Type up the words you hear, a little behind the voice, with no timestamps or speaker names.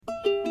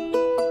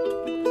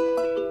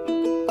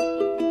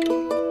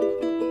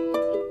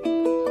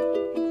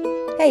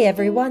Hey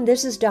everyone,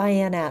 this is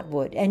Diane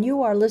Atwood, and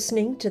you are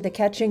listening to the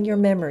Catching Your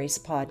Memories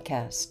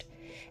podcast.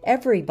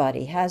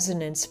 Everybody has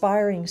an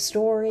inspiring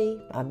story,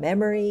 a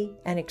memory,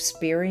 an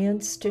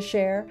experience to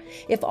share.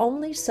 If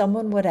only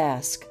someone would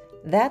ask.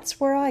 That's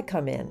where I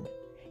come in.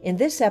 In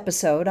this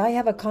episode, I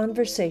have a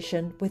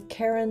conversation with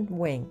Karen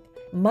Wing.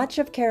 Much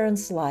of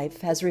Karen's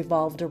life has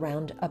revolved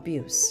around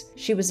abuse.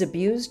 She was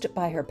abused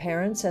by her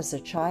parents as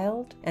a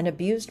child and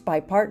abused by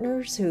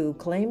partners who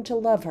claimed to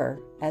love her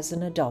as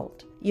an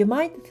adult. You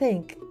might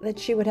think that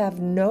she would have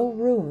no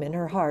room in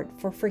her heart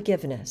for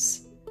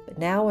forgiveness. But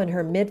now in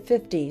her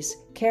mid-50s,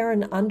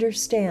 Karen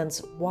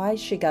understands why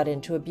she got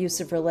into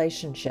abusive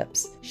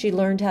relationships. She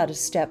learned how to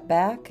step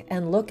back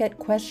and look at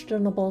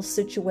questionable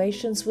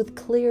situations with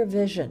clear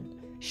vision.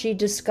 She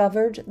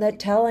discovered that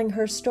telling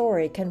her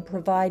story can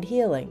provide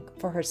healing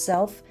for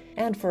herself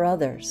and for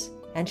others.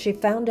 And she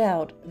found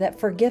out that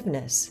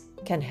forgiveness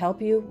can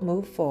help you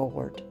move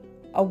forward.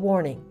 A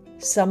warning,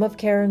 some of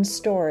Karen's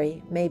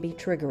story may be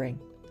triggering.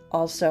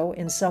 Also,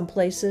 in some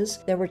places,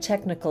 there were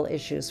technical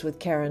issues with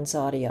Karen's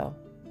audio.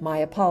 My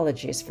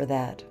apologies for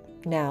that.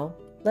 Now,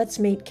 let's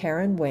meet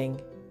Karen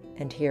Wing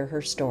and hear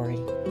her story.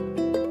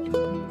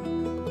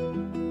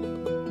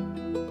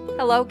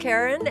 Hello,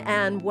 Karen,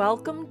 and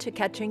welcome to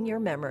Catching Your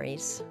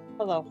Memories.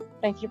 Hello.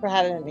 Thank you for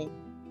having me.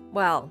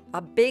 Well,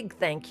 a big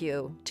thank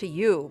you to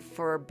you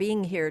for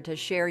being here to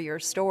share your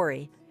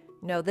story.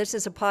 This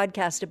is a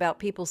podcast about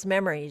people's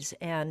memories,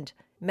 and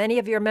many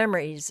of your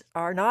memories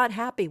are not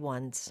happy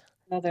ones.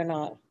 No, they're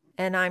not.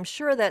 And I'm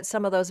sure that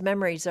some of those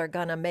memories are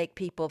going to make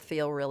people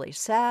feel really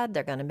sad.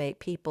 They're going to make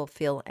people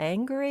feel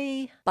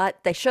angry,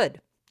 but they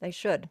should. They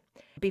should.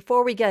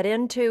 Before we get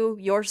into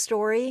your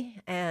story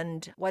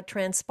and what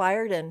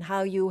transpired and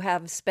how you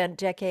have spent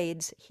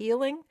decades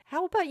healing,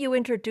 how about you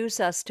introduce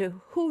us to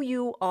who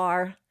you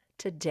are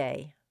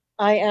today?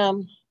 I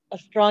am a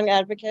strong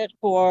advocate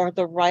for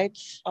the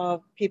rights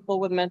of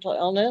people with mental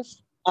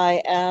illness.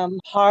 I am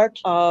part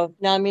of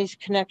NAMI's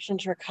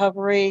Connections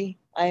Recovery.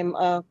 I'm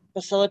a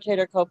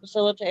facilitator,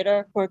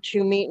 co-facilitator for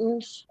 2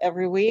 meetings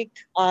every week.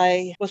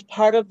 I was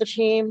part of the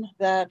team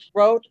that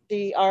wrote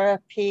the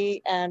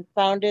RFP and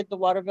founded the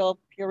Waterville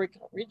Peer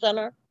Recovery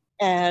Center.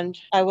 And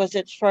I was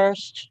its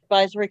first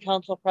advisory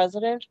council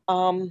president.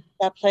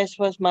 That place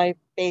was my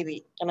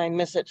baby, and I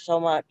miss it so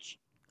much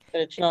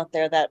that it's not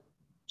there. That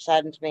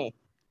saddens me.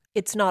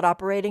 It's not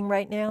operating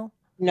right now?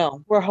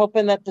 No, we're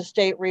hoping that the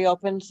state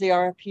reopens the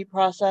RFP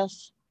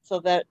process so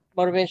that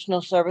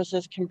motivational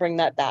services can bring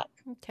that back.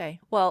 Okay.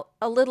 Well,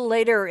 a little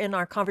later in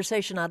our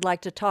conversation, I'd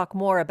like to talk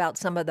more about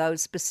some of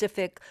those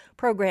specific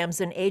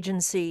programs and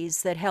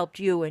agencies that helped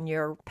you in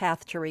your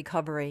path to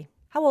recovery.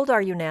 How old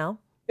are you now?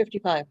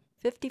 55.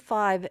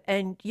 55,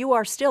 and you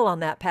are still on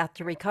that path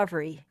to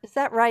recovery. Is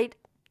that right?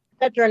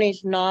 That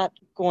journey's not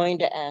going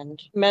to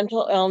end.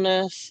 Mental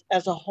illness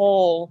as a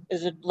whole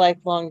is a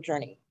lifelong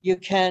journey. You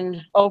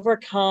can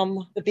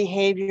overcome the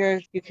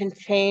behaviors. You can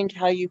change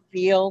how you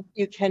feel.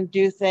 You can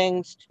do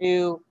things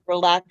to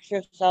relax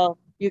yourself.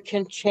 You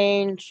can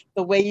change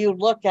the way you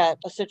look at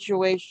a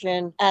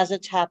situation as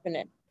it's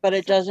happening, but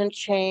it doesn't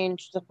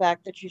change the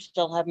fact that you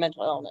still have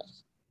mental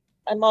illness.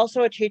 I'm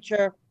also a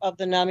teacher of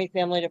the NAMI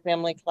family to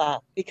family class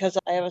because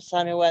I have a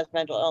son who has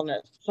mental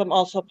illness. So I'm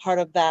also part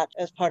of that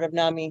as part of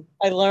NAMI.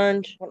 I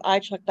learned when I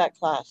took that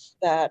class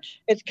that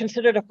it's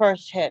considered a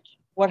first hit.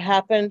 What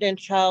happened in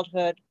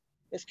childhood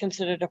is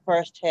considered a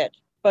first hit.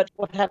 But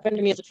what happened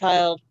to me as a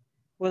child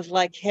was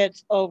like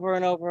hits over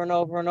and over and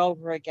over and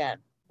over again.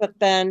 But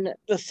then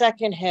the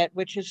second hit,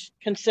 which is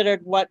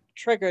considered what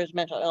triggers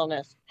mental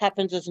illness,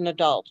 happens as an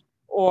adult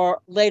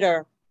or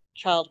later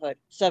childhood,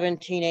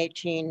 17,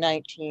 18,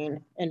 19,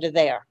 into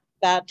there.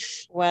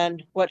 That's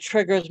when what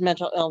triggers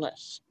mental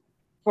illness.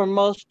 For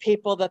most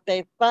people that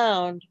they've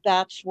found,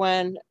 that's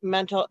when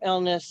mental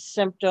illness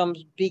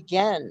symptoms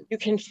begin. You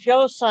can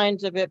show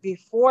signs of it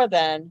before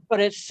then,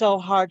 but it's so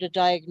hard to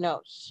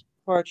diagnose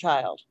for a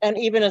child. And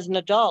even as an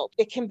adult,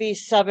 it can be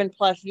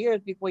 7+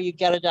 years before you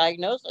get a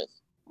diagnosis.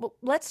 Well,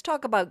 let's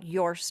talk about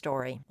your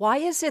story. Why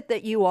is it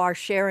that you are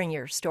sharing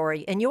your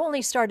story? And you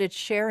only started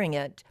sharing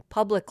it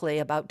publicly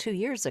about 2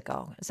 years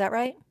ago. Is that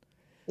right?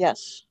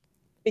 Yes,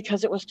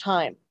 because it was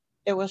time.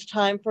 It was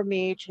time for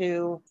me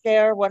to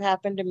share what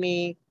happened to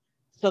me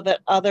so that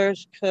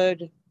others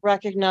could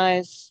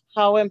recognize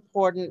how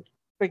important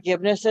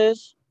forgiveness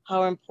is,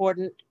 how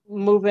important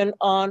moving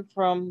on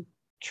from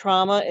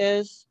trauma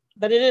is,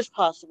 that it is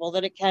possible,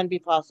 that it can be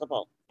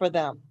possible for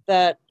them,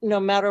 that no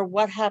matter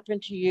what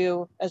happened to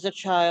you as a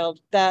child,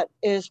 that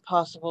is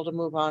possible to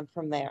move on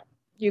from there.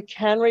 You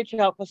can reach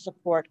out for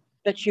support,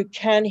 that you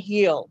can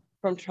heal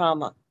from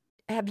trauma.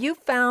 Have you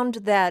found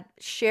that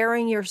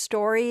sharing your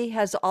story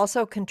has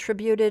also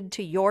contributed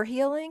to your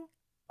healing?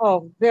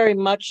 Oh, very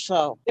much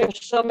so.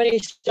 There's so many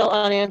still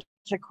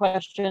unanswered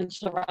questions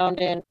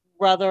surrounding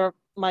whether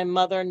my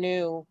mother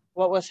knew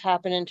what was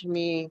happening to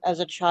me as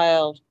a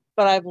child.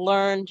 But I've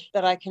learned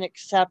that I can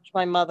accept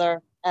my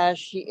mother as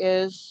she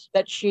is,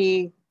 that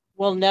she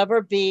will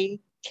never be,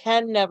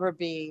 can never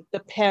be the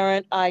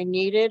parent I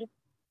needed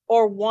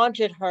or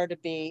wanted her to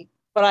be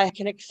but I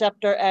can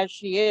accept her as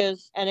she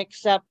is and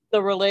accept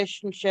the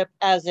relationship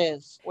as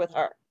is with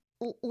her.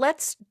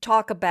 Let's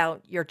talk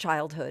about your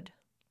childhood.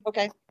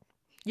 Okay.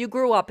 You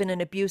grew up in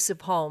an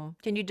abusive home.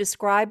 Can you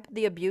describe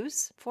the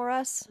abuse for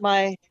us?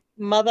 My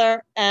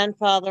mother and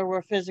father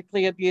were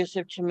physically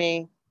abusive to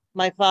me.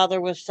 My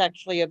father was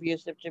sexually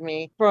abusive to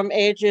me from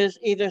ages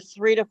either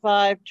 3 to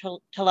 5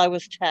 till I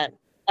was 10.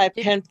 I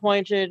Did,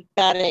 pinpointed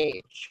that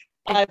age.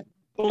 did, I've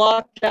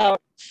blocked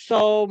out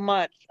so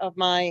much of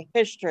my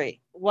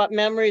history. What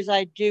memories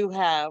I do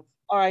have,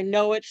 or I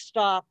know it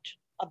stopped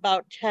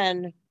about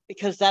 10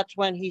 because that's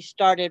when he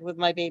started with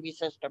my baby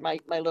sister, my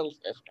little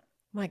sister.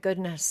 my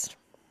goodness.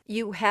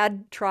 You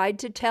had tried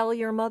to tell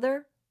your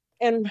mother?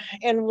 In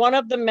one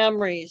of the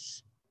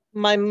memories,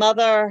 my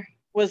mother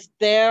was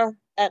there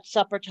at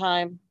supper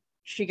time.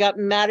 She got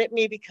mad at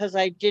me because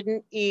I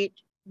didn't eat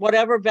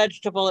whatever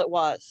vegetable it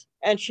was.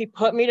 And she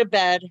put me to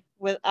bed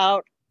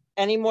without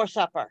any more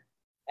supper.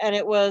 And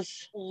it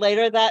was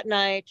later that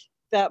night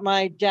that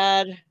my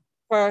dad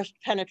first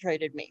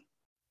penetrated me.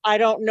 I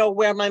don't know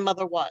where my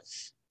mother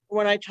was.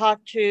 When I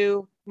talked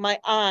to my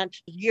aunt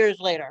years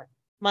later,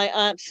 my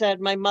aunt said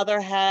my mother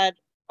had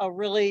a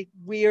really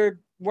weird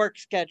work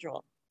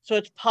schedule. So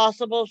it's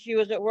possible she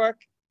was at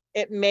work.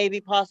 It may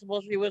be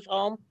possible she was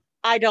home.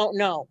 I don't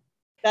know.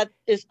 That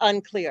is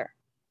unclear.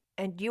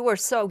 And you were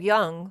so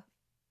young.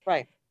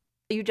 Right.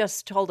 You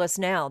just told us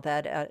now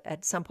that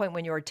at some point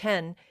when you were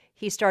 10,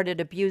 he started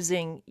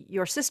abusing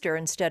your sister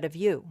instead of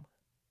you.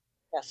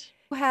 Yes.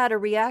 You had a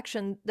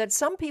reaction that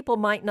some people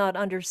might not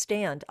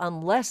understand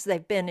unless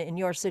they've been in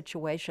your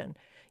situation.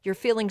 Your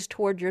feelings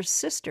toward your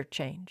sister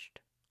changed.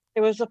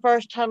 It was the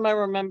first time I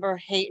remember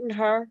hating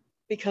her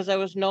because I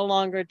was no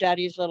longer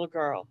daddy's little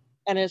girl.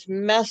 And as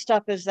messed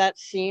up as that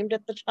seemed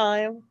at the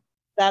time,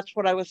 that's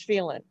what I was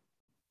feeling.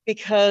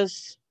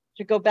 Because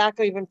to go back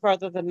even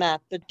further than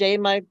that, the day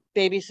my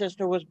baby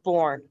sister was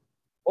born,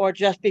 or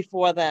just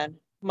before then,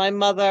 my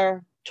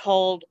mother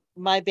told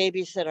my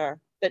babysitter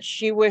that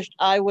she wished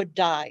I would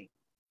die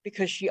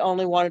because she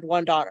only wanted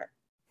one daughter.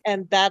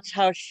 And that's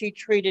how she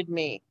treated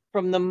me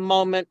from the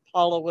moment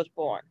Paula was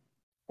born,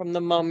 from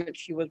the moment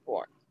she was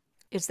born.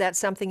 Is that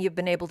something you've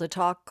been able to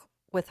talk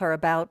with her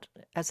about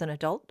as an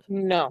adult?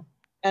 No.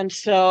 And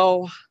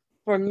so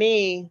for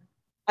me,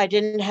 I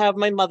didn't have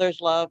my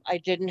mother's love. I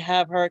didn't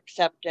have her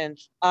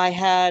acceptance. I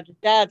had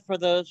dad for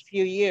those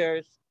few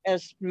years,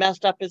 as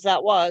messed up as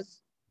that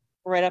was,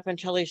 right up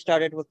until he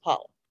started with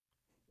Paula.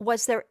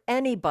 Was there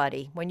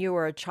anybody when you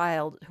were a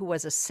child who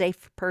was a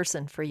safe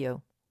person for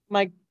you?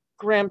 My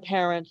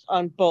grandparents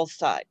on both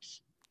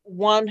sides,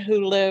 one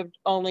who lived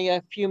only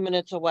a few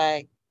minutes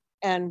away,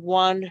 and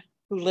one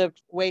who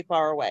lived way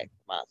far away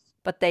from us.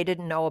 But they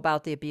didn't know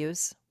about the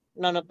abuse?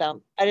 None of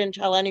them. I didn't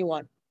tell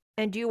anyone.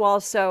 And you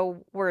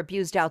also were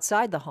abused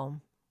outside the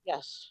home.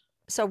 Yes.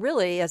 So,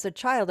 really, as a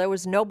child, there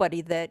was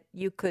nobody that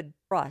you could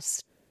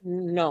trust.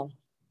 No.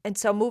 And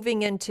so,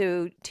 moving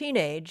into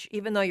teenage,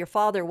 even though your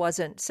father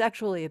wasn't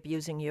sexually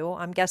abusing you,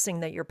 I'm guessing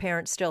that your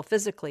parents still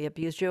physically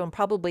abused you and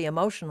probably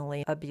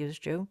emotionally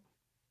abused you.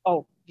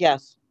 Oh,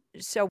 yes.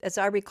 So, as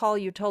I recall,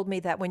 you told me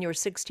that when you were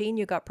 16,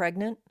 you got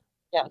pregnant.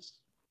 Yes.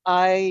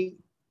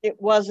 It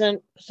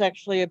wasn't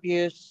sexually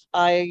abuse.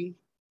 I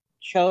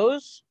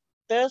chose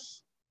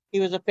this. He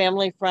was a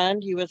family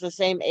friend. He was the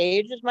same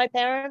age as my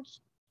parents.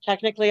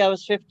 Technically, I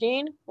was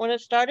 15 when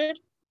it started,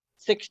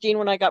 16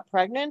 when I got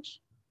pregnant,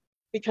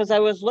 because I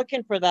was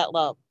looking for that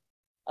love.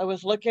 I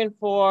was looking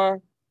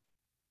for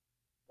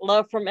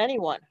love from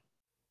anyone.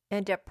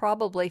 And it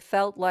probably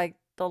felt like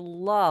the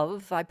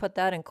love, I put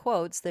that in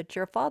quotes, that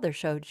your father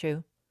showed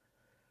you.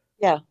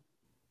 Yeah.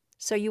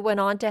 So you went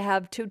on to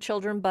have two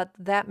children, but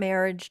that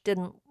marriage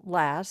didn't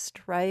last,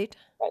 right?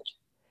 Right.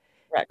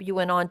 Right. You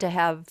went on to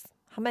have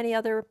how many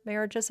other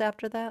marriages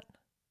after that?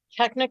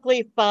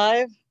 Technically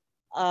 5.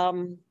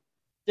 Um,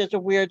 there's a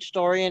weird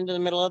story into the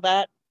middle of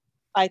that.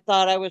 I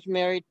thought I was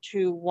married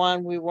to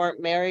one. We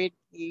weren't married.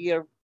 He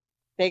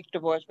fake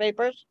divorce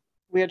papers.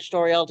 Weird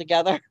story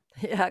altogether.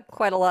 Yeah,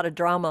 quite a lot of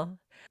drama.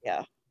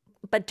 Yeah.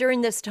 But during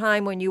this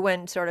time when you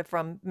went sort of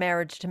from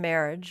marriage to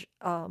marriage,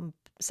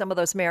 some of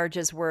those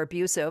marriages were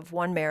abusive.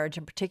 One marriage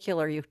in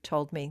particular, you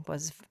told me,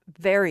 was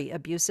very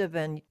abusive.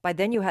 And by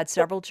then you had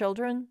several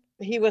children.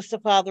 He was the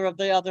father of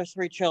the other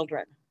 3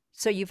 children.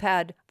 So you've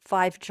had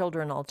 5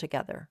 children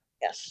altogether.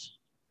 Yes.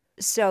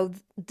 So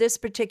this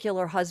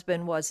particular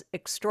husband was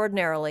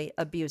extraordinarily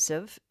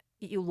abusive.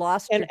 You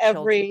lost your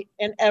children.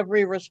 In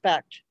every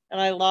respect.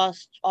 And I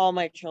lost all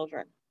my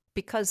children.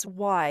 Because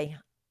why?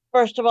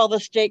 First of all, the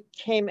state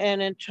came in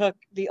and took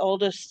the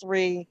oldest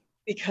 3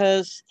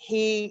 because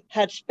he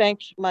had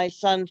spanked my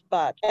son's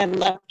butt and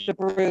left a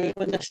bruise.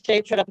 When the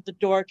state showed up at the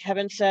door,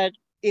 Kevin said,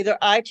 either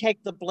I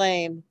take the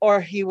blame or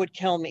he would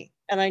kill me.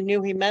 And I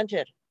knew he meant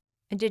it.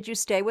 And did you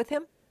stay with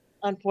him?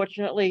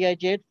 Unfortunately, I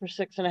did for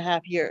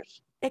 6.5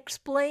 years.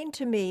 Explain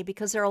to me,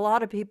 because there are a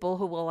lot of people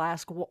who will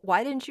ask,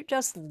 why didn't you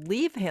just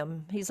leave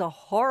him? He's a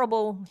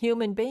horrible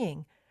human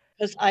being.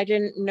 Because I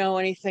didn't know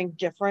anything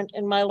different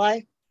in my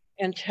life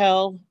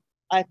until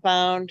I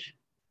found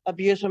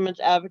Abuse Women's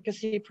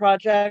Advocacy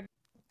Project.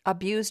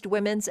 Abused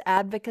Women's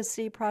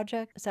Advocacy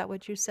Project? Is that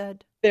what you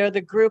said? They're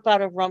the group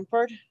out of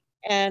Rumford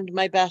and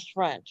my best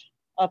friend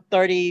of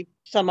 30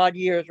 some odd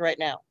years right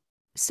now.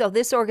 So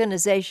this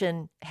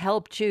organization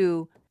helped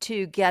you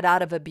to get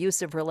out of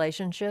abusive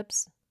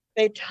relationships?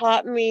 They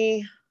taught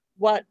me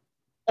what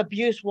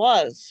abuse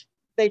was.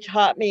 They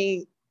taught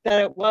me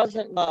that it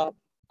wasn't love.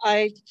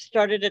 I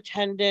started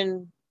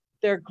attending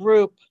their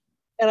group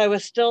and I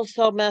was still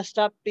so messed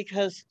up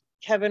because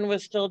Kevin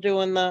was still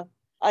doing the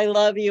I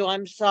love you,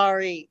 I'm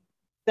sorry,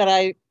 that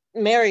I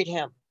married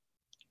him.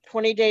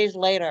 20 days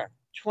later,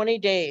 20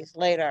 days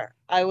later,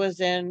 I was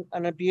in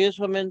an abused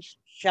women's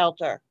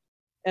shelter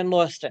in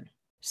Lewiston.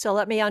 So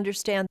let me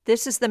understand.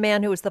 This is the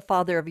man who was the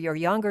father of your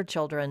younger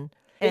children.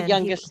 The And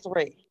youngest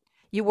three.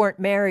 you weren't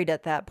married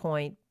at that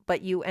point,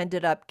 but you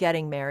ended up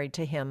getting married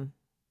to him.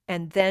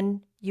 And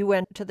then you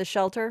went to the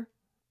shelter?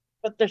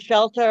 But the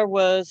shelter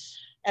was,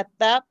 at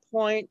that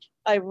point,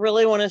 I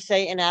really want to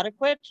say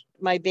inadequate.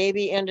 My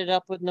baby ended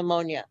up with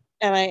pneumonia.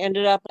 And I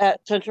ended up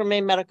at Central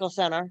Maine Medical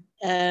Center.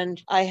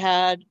 And I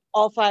had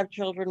all 5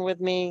 children with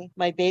me.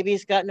 My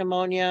baby's got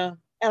pneumonia.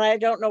 And I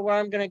don't know where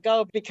I'm going to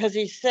go because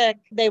he's sick.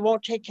 They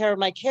won't take care of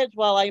my kids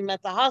while I'm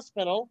at the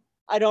hospital.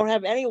 I don't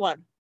have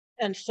anyone.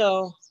 And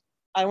so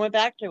I went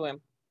back to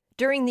him.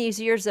 During these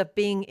years of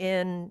being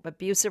in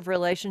abusive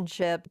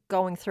relationship,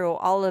 going through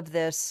all of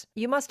this,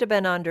 you must have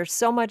been under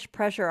so much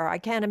pressure. I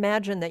can't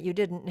imagine that you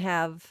didn't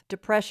have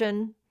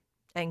depression,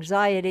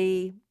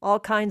 anxiety, all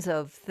kinds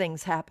of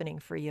things happening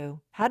for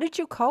you. How did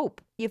you cope?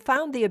 You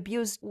found the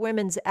Abused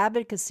Women's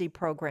Advocacy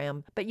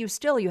Program, but you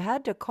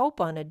had to cope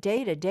on a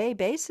day-to-day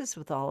basis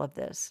with all of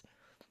this.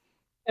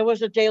 It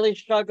was a daily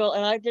struggle,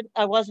 and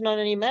I wasn't on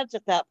any meds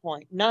at that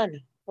point, none,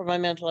 for my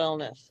mental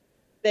illness.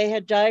 They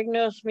had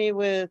diagnosed me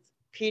with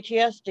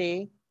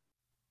PTSD,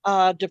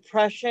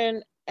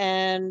 depression,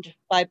 and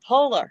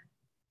bipolar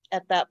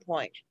at that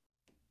point.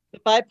 The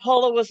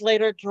bipolar was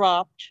later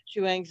dropped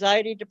to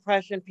anxiety,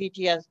 depression,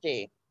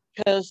 PTSD,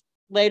 because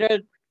later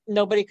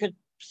nobody could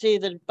see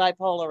the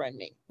bipolar in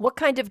me. What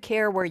kind of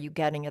care were you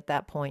getting at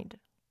that point?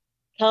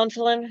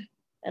 Counseling,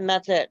 and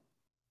that's it.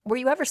 Were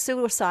you ever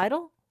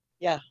suicidal?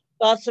 Yeah.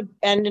 Thoughts of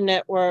ending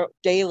it were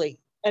daily,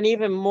 and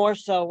even more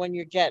so when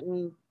you're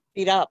getting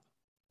beat up.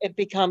 It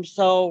becomes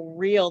so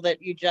real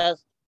that you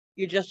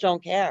just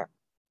don't care.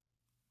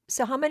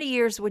 So how many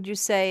years would you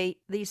say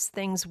these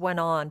things went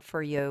on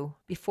for you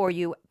before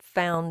you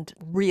found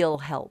real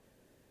help?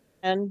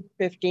 10,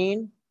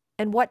 15.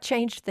 And what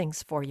changed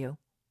things for you?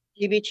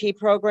 DBT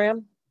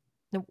program.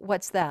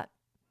 What's that?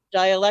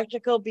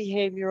 Dialectical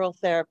behavioral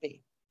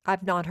therapy.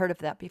 I've not heard of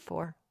that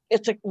before.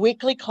 It's a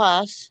weekly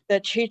class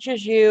that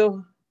teaches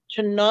you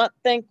to not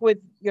think with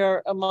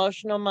your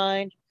emotional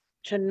mind,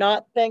 to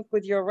not think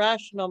with your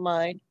rational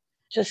mind,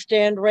 to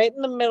stand right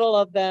in the middle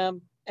of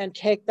them and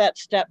take that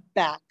step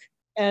back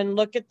and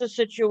look at the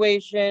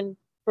situation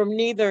from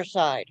neither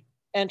side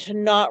and to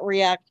not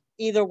react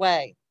either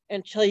way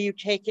until you've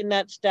taken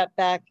that step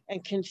back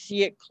and can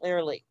see it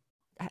clearly.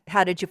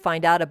 How did you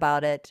find out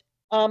about it?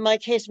 My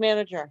case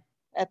manager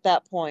at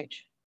that point.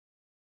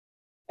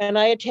 And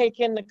I had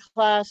taken the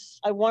class,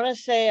 I want to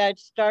say I'd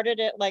started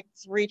it like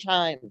 3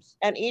 times,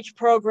 and each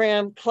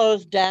program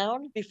closed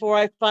down before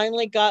I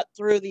finally got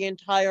through the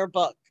entire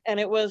book. And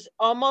it was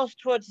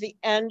almost towards the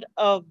end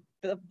of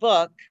the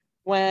book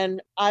when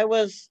I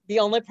was the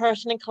only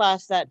person in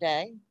class that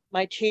day.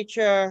 My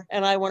teacher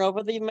and I went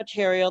over the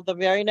material. The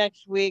very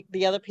next week,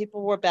 the other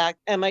people were back,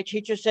 and my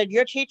teacher said,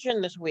 "You're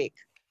teaching this week."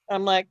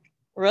 I'm like,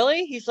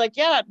 "Really?" He's like,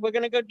 "Yeah, we're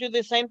going to go do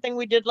the same thing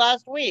we did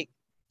last week."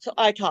 So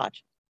I taught.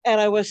 And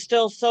I was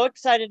still so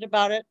excited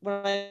about it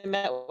when I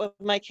met with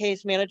my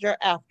case manager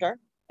after.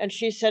 And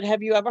she said,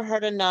 "Have you ever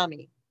heard of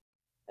NAMI?"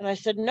 And I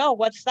said, "No,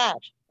 what's that?"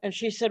 And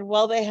she said,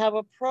 "Well, they have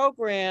a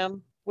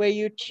program where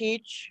you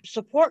teach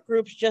support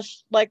groups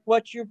just like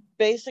what you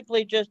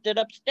basically just did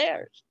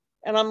upstairs."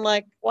 And I'm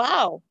like,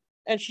 "Wow."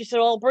 And she said,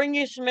 "Well, I'll bring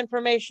you some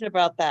information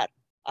about that."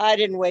 I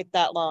didn't wait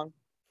that long.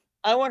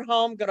 I went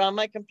home, got on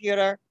my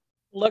computer,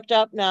 looked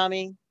up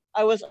NAMI.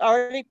 I was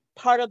already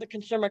part of the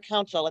Consumer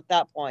Council at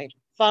that point.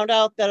 Found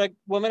out that a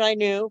woman I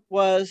knew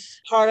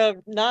was part of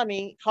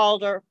NAMI,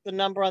 called her, the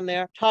number on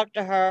there, talked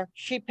to her.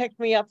 She picked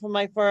me up for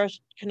my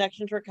first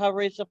Connections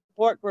Recovery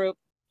support group.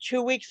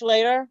 2 weeks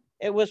later,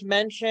 it was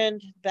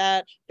mentioned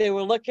that they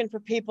were looking for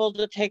people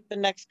to take the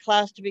next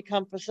class to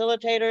become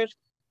facilitators.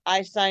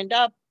 I signed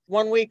up.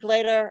 1 week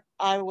later,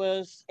 I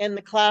was in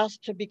the class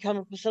to become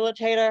a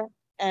facilitator.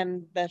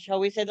 And shall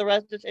we say the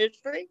rest is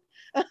history?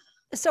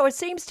 So it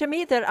seems to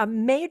me that a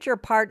major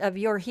part of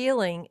your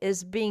healing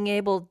is being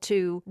able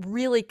to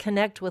really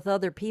connect with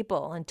other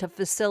people and to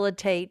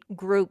facilitate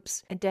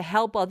groups and to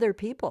help other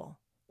people.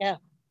 Yeah.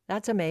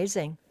 That's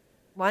amazing.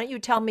 Why don't you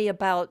tell me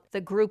about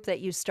the group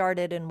that you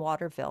started in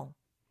Waterville?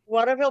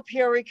 Waterville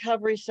Peer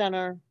Recovery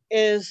Center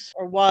is,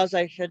 or was,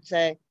 I should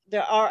say,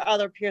 there are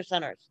other peer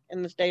centers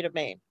in the state of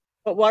Maine.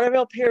 But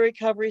Waterville Peer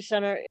Recovery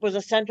Center was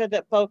a center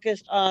that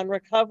focused on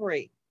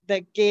recovery.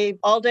 that gave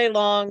all day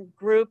long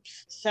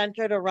groups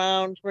centered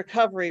around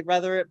recovery,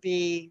 whether it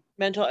be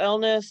mental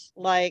illness,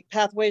 like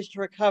Pathways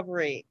to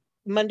Recovery.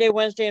 Monday,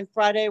 Wednesday, and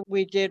Friday,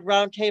 we did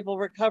roundtable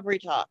recovery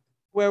talk,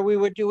 where we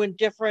were doing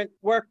different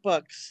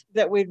workbooks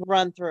that we'd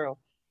run through.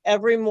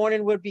 Every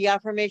morning would be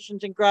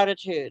affirmations and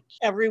gratitudes.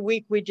 Every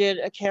week we did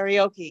a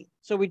karaoke.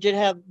 So we did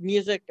have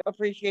music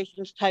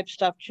appreciations type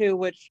stuff too,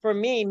 which for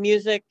me,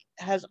 music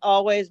has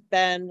always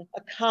been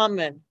a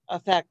common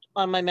effect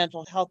on my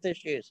mental health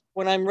issues.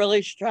 When I'm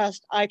really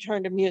stressed, I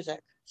turn to music.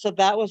 So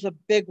that was a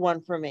big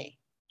one for me.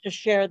 To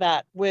share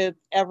that with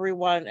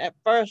everyone at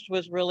first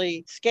was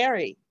really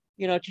scary,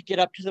 to get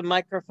up to the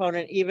microphone,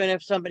 and even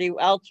if somebody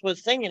else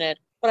was singing it,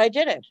 but I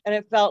did it and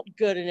it felt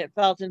good and it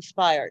felt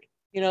inspired.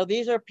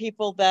 These are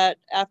people that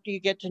after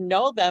you get to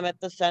know them at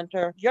the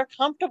center, you're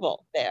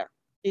comfortable there.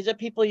 These are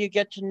people you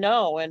get to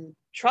know and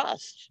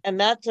trust. And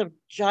that's a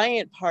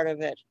giant part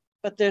of it.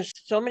 But there's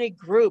so many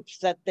groups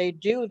that they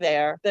do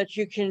there that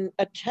you can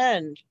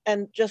attend.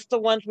 And just the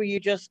ones where you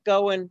just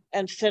go and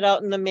sit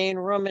out in the main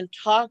room and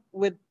talk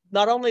with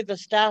not only the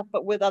staff,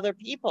 but with other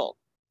people.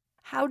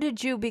 How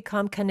did you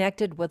become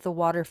connected with the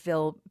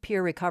Waterville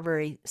Peer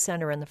Recovery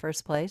Center in the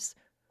first place?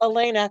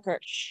 Elaine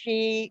Eckert,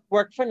 she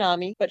worked for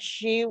NAMI, but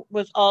she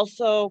was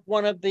also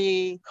one of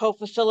the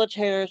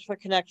co-facilitators for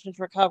Connections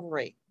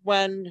Recovery.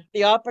 When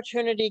the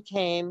opportunity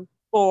came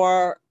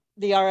for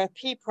the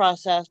RFP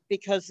process,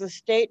 because the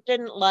state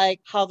didn't like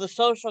how the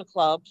social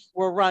clubs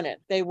were running.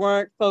 They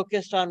weren't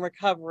focused on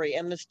recovery,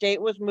 and the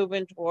state was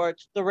moving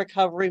towards the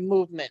recovery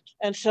movement.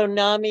 And so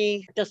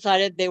NAMI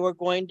decided they were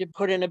going to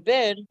put in a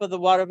bid for the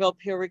Waterville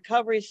Peer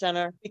Recovery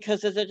Center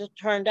because, as it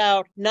turned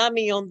out,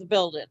 NAMI owned the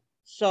building.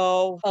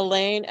 So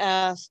Elaine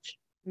asked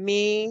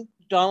me,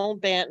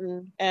 Donald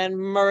Banton, and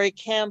Murray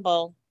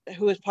Campbell,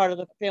 who is part of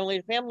the Family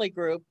to Family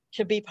group,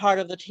 to be part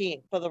of the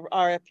team for the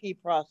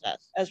RFP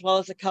process, as well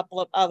as a couple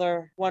of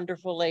other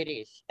wonderful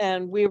ladies.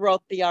 And we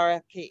wrote the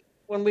RFP.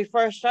 When we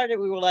first started,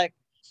 we were like,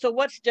 so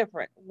what's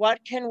different? What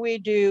can we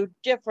do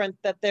different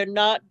that they're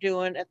not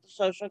doing at the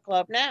social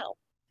club now?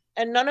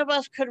 And none of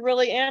us could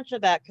really answer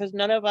that because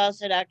none of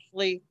us had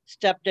actually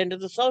stepped into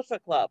the social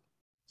club.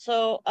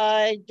 So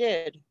I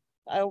did.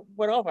 I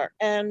went over.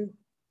 And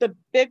the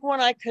big one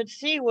I could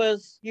see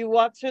was you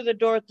walk through the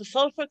door at the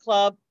social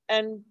club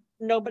and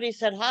nobody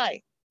said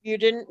hi. You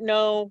didn't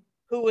know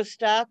who was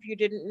staff. You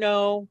didn't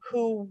know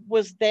who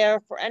was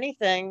there for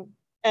anything.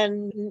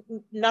 And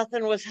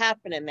nothing was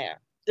happening there.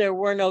 There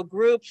were no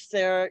groups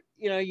there.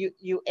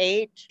 You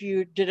ate,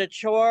 you did a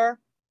chore,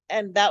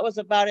 and that was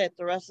about it.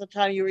 The rest of the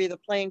time you were either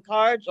playing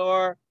cards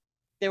or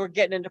they were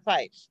getting into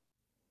fights.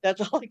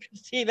 That's all I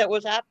could see that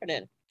was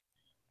happening.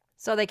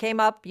 So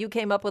you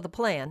came up with a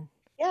plan.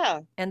 Yeah.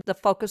 And the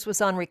focus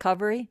was on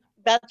recovery?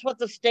 That's what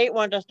the state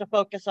wanted us to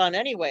focus on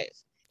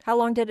anyways. How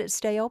long did it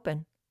stay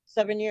open?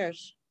 7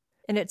 years.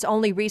 And it's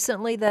only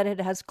recently that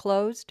it has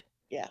closed?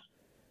 Yeah.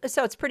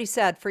 So it's pretty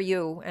sad for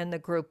you and the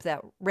group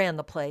that ran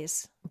the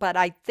place. But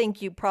I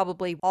think you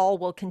probably all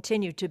will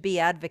continue to be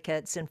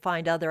advocates and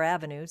find other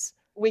avenues.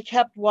 We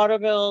kept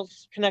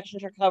Waterville's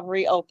Connections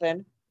Recovery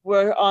open.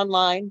 We're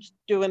online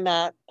doing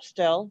that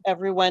still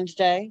every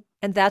Wednesday.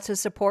 And that's a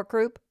support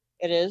group?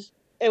 It is.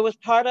 It was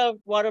part of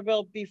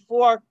Waterville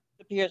before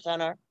the Peer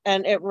Center,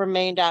 and it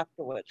remained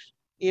afterwards,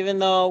 even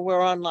though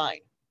we're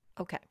online.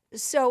 Okay.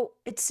 So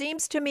it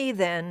seems to me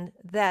then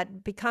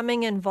that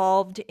becoming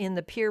involved in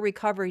the Peer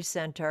Recovery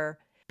Center,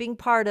 being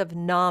part of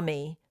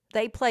NAMI,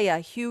 they play a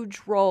huge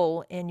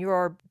role in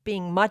your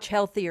being much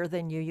healthier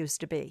than you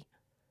used to be.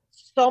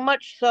 So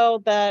much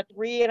so that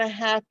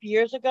 3.5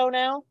 years ago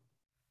now,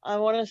 I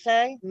want to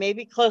say,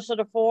 maybe closer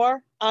to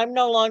 4, I'm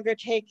no longer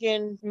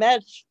taking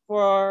meds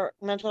for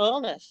mental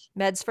illness.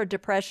 Meds for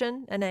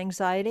depression and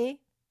anxiety?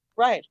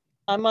 Right.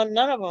 I'm on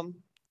none of them.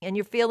 And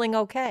you're feeling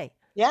okay?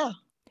 Yeah.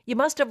 You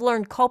must have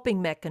learned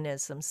coping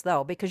mechanisms,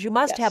 though, because you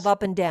must have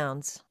up and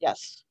downs.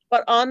 Yes.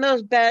 But on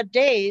those bad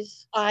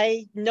days,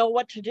 I know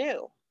what to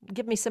do.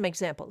 Give me some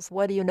examples.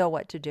 What do you know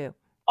what to do?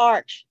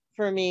 Art,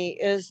 for me,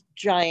 is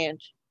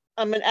giant.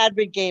 I'm an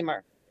avid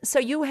gamer. So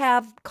you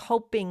have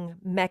coping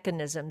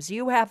mechanisms.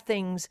 You have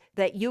things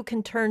that you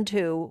can turn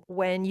to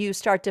when you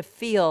start to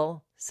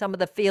feel some of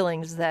the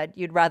feelings that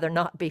you'd rather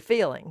not be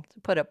feeling, to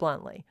put it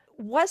bluntly.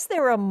 Was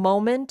there a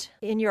moment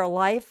in your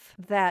life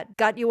that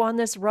got you on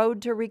this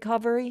road to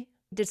recovery?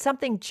 Did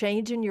something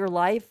change in your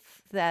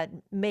life that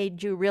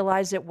made you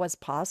realize it was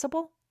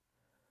possible?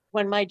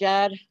 When my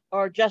dad,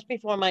 or just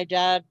before my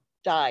dad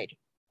died,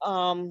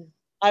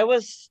 I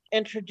was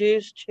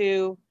introduced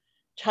to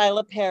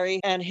Tyler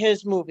Perry and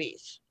his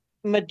movies.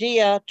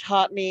 Medea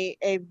taught me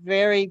a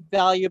very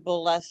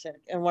valuable lesson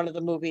in one of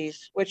the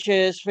movies, which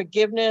is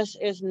forgiveness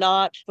is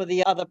not for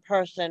the other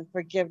person,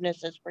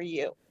 forgiveness is for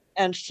you.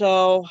 And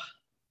so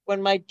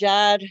when my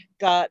dad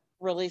got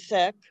really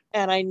sick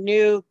and I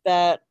knew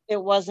that he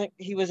was in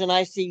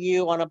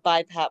ICU on a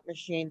BiPAP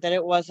machine, that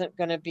it wasn't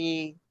going to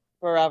be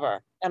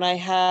forever. And I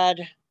had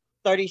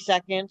 30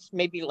 seconds,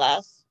 maybe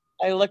less.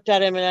 I looked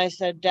at him and I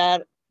said,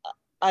 Dad,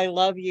 I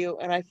love you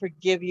and I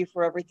forgive you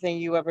for everything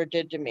you ever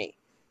did to me.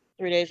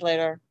 3 days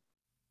later,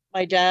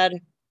 My dad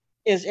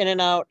is in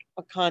and out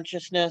of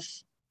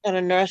consciousness, and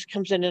a nurse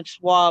comes in and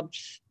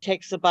swabs,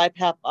 takes the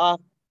BiPAP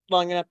off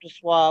long enough to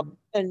swab.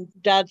 And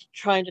Dad's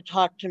trying to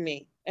talk to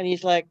me. And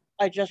he's like,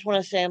 I just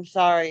want to say I'm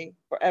sorry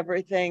for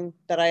everything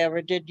that I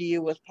ever did to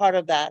you was part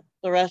of that.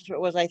 The rest of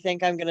it was, I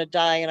think I'm going to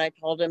die. And I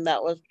told him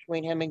that was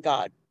between him and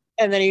God.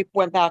 And then he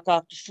went back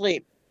off to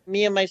sleep.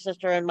 Me and my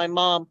sister and my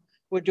mom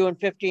were doing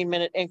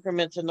 15-minute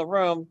increments in the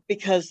room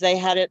because they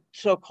had it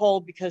so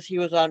cold because he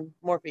was on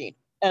morphine.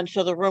 And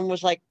so the room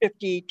was like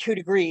 52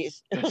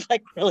 degrees. It was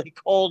like really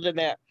cold in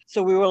there.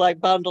 So we were like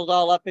bundled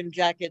all up in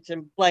jackets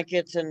and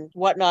blankets and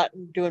whatnot,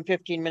 doing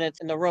 15 minutes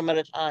in the room at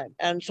a time.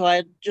 And so I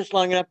had just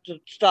long enough to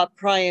stop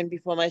crying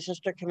before my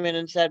sister came in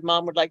and said,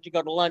 Mom would like to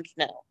go to lunch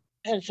now.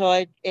 And so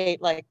I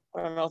ate like,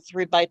 I don't know,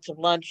 3 bites of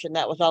lunch, and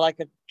that was all I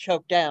could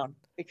choke down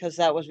because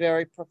that was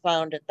very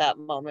profound at that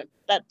moment.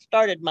 That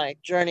started my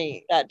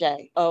journey that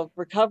day of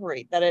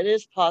recovery, that it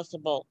is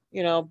possible,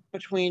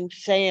 between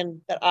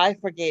saying that I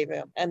forgave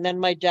him and then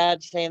my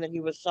dad saying that he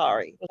was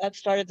sorry. That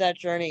started that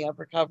journey of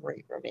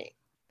recovery for me.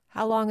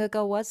 How long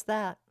ago was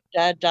that?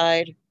 Dad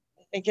died,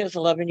 I think it was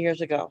 11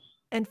 years ago.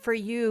 And for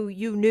you,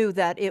 you knew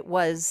that it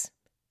was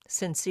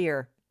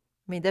sincere.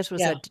 I mean, this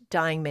was Yeah. a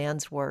dying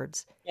man's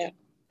words. Yeah.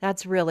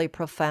 That's really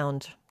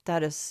profound.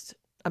 That is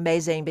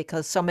amazing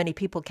because so many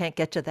people can't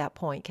get to that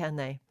point, can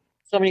they?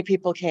 So many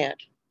people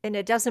can't. And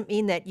it doesn't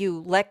mean that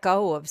you let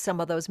go of some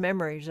of those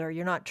memories or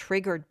you're not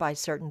triggered by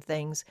certain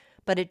things,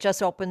 but it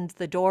just opens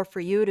the door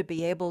for you to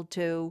be able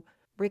to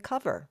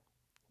recover.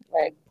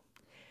 Right.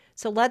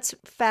 So let's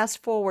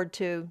fast forward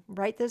to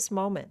right this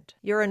moment.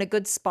 You're in a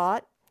good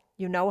spot.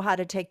 You know how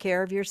to take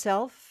care of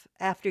yourself.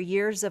 After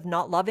years of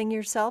not loving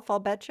yourself, I'll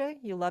bet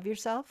you love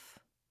yourself.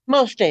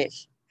 Most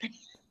days.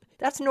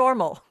 That's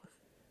normal.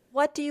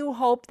 What do you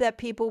hope that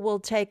people will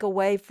take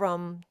away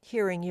from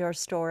hearing your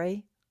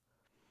story?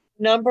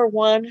 Number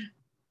one,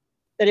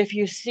 that if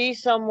you see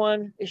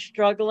someone is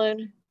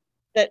struggling,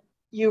 that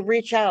you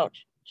reach out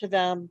to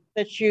them,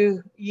 that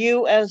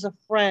you as a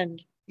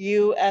friend,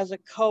 you as a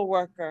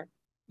coworker,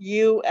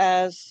 you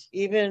as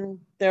even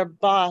their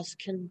boss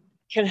can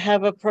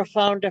have a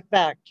profound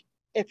effect.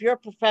 If you're a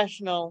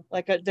professional,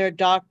 like their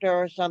doctor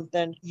or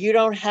something, you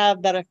don't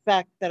have that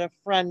effect that a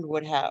friend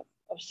would have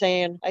of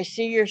saying, I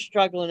see you're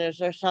struggling. Is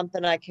there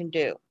something I can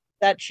do?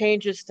 That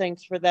changes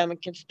things for them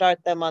and can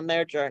start them on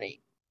their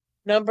journey.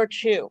 Number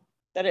two,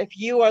 that if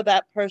you are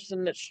that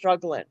person that's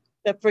struggling,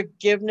 that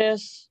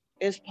forgiveness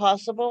is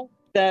possible,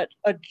 that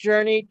a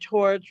journey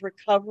towards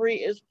recovery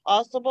is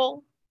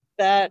possible,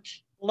 that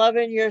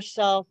loving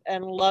yourself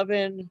and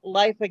loving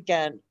life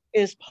again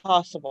is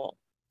possible.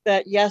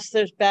 That yes,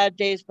 there's bad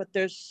days, but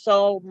there's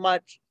so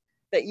much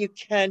that you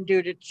can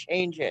do to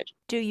change it.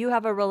 Do you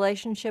have a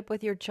relationship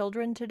with your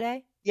children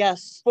today?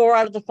 Yes, 4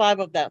 out of the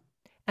 5 of them.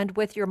 And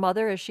with your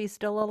mother, is she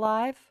still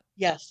alive?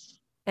 Yes.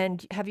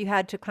 And have you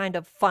had to kind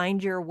of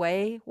find your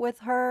way with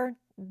her,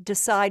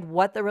 decide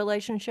what the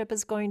relationship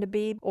is going to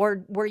be,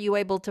 or were you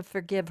able to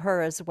forgive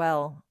her as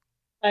well?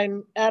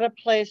 I'm at a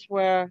place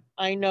where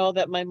I know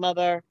that my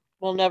mother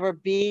will never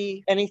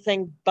be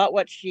anything but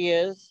what she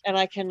is, and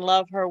I can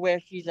love her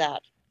where she's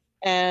at.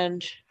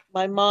 And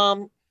my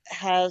mom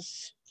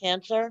has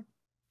cancer,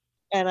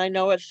 and I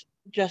know it's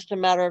just a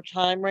matter of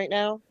time right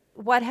now.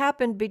 What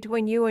happened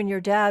between you and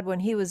your dad when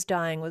he was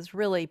dying was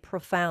really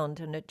profound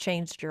and it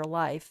changed your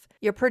life.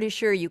 You're pretty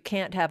sure you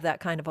can't have that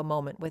kind of a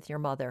moment with your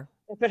mother.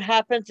 If it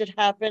happens, it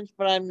happens,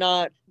 but I'm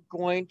not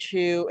going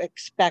to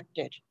expect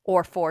it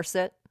or force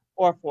it.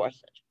 or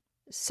force it.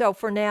 So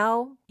for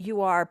now,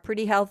 you are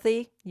pretty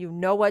healthy. You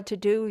know what to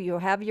do. You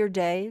have your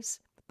days,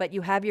 but you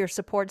have your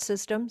support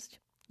systems.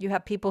 You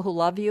have people who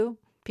love you,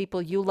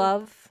 people you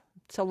love.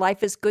 So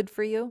life is good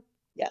for you.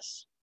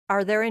 Yes.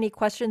 Are there any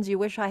questions you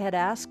wish I had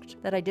asked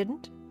that I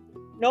didn't?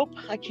 Nope,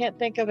 I can't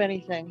think of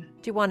anything.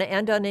 Do you want to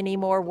end on any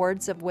more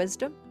words of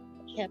wisdom?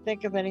 I can't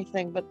think of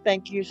anything, but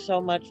thank you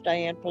so much,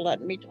 Diane, for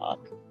letting me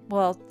talk.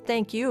 Well,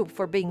 thank you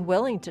for being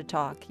willing to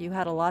talk. You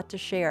had a lot to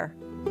share.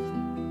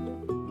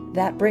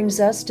 That brings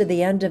us to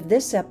the end of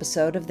this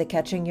episode of the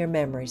Catching Your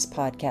Memories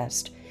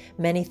podcast.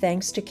 Many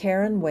thanks to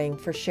Karen Wing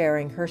for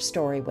sharing her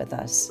story with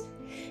us.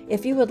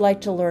 If you would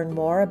like to learn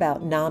more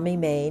about NAMI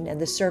Maine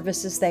and the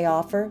services they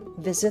offer,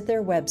 visit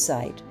their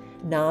website,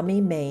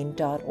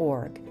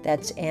 namimaine.org.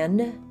 That's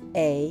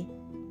N-A-M-I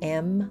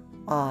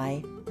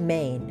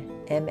Maine,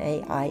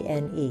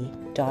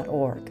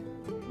 MAINE.org.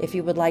 If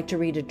you would like to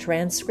read a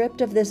transcript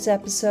of this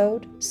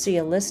episode, see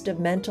a list of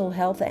mental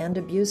health and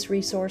abuse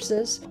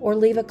resources, or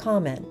leave a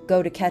comment,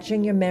 go to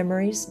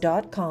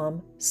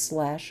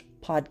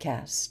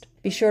catchingyourmemories.com/podcast.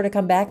 Be sure to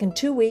come back in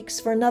 2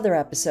 weeks for another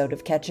episode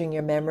of Catching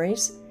Your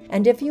Memories.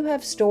 And if you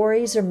have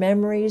stories or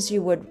memories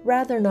you would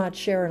rather not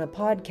share in a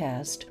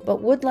podcast,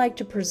 but would like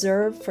to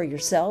preserve for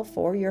yourself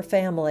or your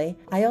family,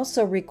 I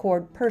also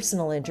record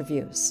personal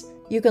interviews.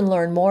 You can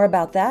learn more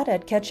about that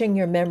at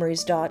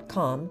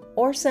catchingyourmemories.com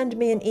or send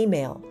me an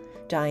email,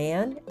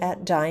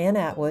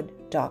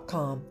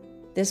 diane@dianeatwood.com.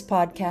 This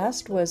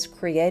podcast was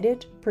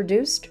created,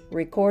 produced,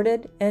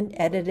 recorded, and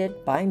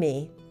edited by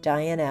me,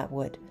 Diane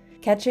Atwood.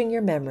 Catching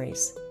Your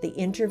Memories, the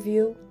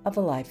interview of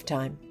a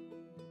lifetime.